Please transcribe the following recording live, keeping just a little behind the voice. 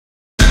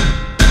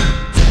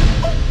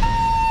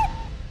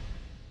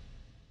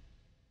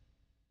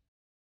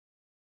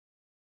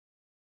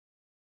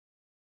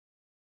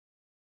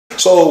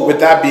So with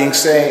that being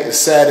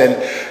said,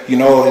 and you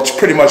know, it's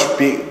pretty much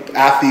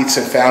athletes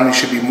and families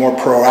should be more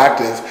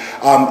proactive.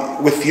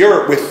 With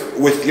your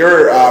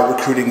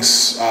recruiting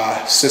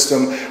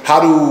system,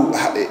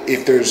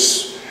 if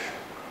there's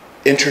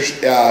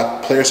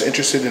players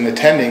interested in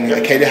attending,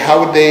 okay,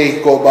 how would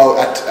they go about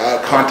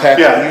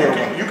contacting you?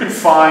 You can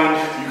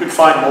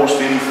find most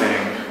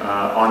anything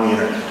on the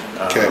internet.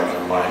 Okay.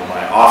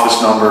 My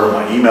office number,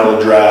 my email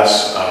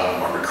address,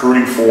 my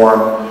recruiting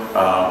form,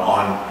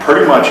 on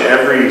pretty much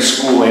every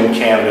school in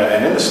Canada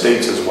and in the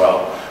States as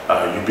well.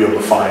 You'd be able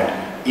to find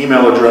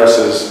email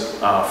addresses,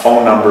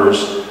 phone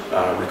numbers,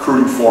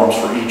 recruiting forms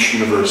for each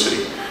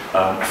university.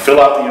 Fill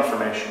out the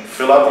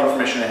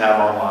information they have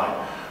online.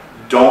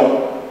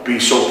 Don't be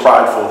so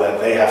prideful that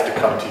they have to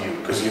come to you,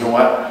 because you know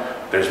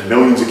what? There's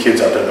millions of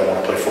kids out there that want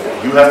to play football.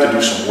 You have to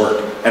do some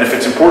work, and if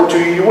it's important to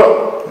you, you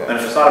will. And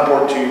if it's not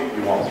important to you,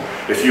 you won't.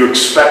 If you're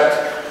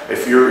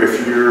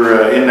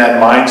in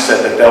that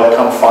mindset that they'll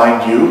come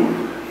find you,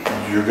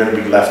 you're going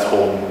to be left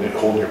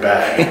holding your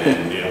bag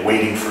and you know,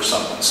 waiting for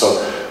something.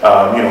 So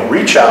you know,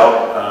 reach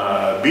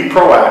out, be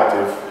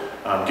proactive,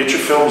 get your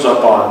films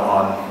up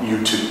on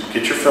YouTube,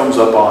 get your films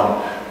up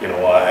on, you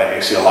know, I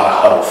see a lot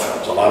of huddle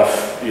films, a lot of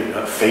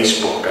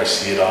Facebook. I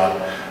see it on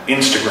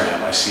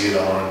Instagram. I see it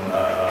on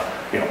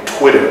you know,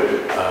 Twitter,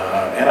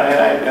 and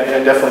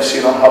I definitely see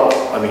it on huddle.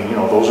 I mean, you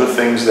know, those are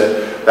things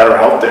that are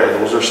out there.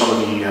 Those are some of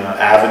the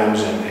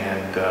avenues and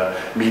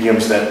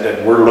mediums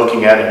that we're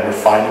looking at, and we're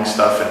finding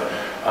stuff. And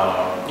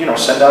you know,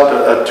 send out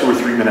a 2 or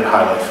 3 minute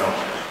highlight film.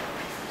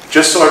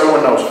 Just so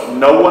everyone knows,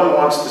 no one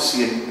wants to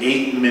see an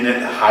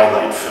 8-minute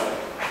highlight film.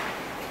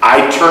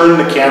 I turn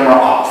the camera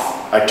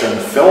off. I turn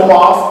the film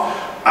off.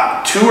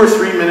 2 or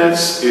 3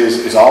 minutes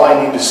is all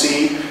I need to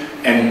see,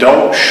 and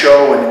don't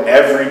show an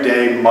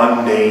everyday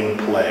mundane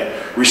play.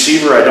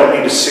 Receiver, I don't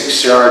need a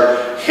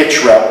 6-yard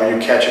hitch route where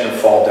you catch it and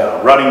fall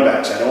down. Running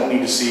backs, I don't need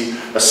to see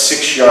a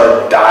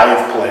 6-yard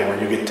dive play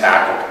where you get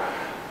tackled.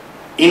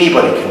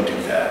 Anybody can do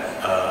that.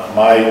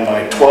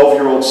 My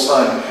 12-year-old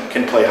son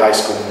can play high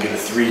school and get a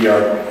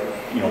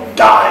 3-yard, you know,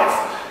 dive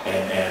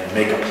and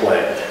make a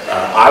play.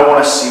 I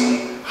want to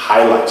see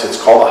highlights.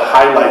 It's called a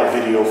highlight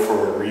video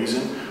for a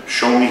reason.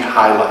 Show me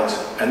highlights.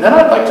 And then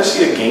I'd like to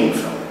see a game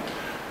film,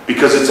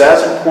 because it's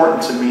as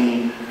important to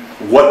me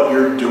what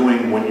you're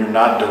doing when you're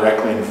not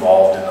directly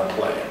involved in the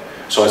play.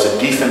 So as a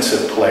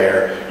defensive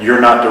player,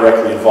 you're not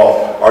directly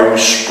involved. Are you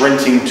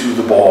sprinting to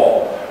the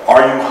ball?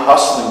 Are you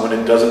hustling when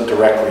it doesn't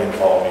directly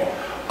involve you?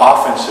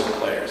 Offensive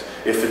players,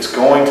 if it's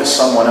going to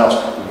someone else,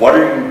 what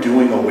are you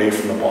doing away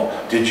from the ball?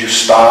 Did you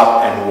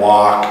stop and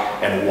walk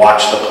and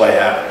watch the play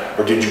happen,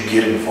 or did you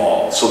get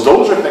involved? So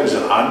those are things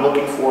that I'm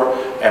looking for,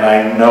 and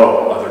I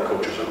know other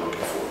coaches are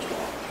looking for as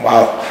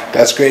well. Wow,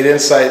 that's great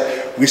insight.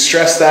 We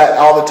stress that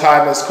all the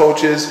time as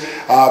coaches,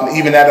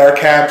 even at our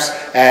camps,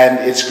 and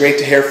it's great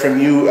to hear from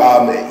you.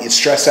 You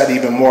stress that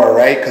even more,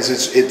 right? Because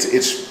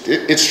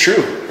it's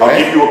true. Right? I'll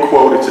give you a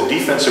quote. It's a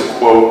defensive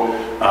quote,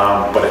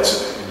 but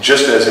it's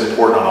just as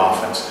important on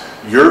offense.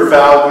 Your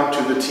value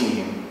to the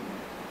team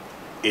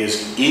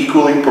is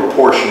equally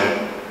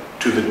proportionate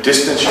to the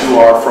distance you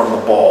are from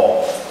the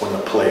ball when the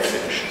play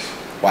finishes.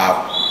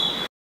 Wow.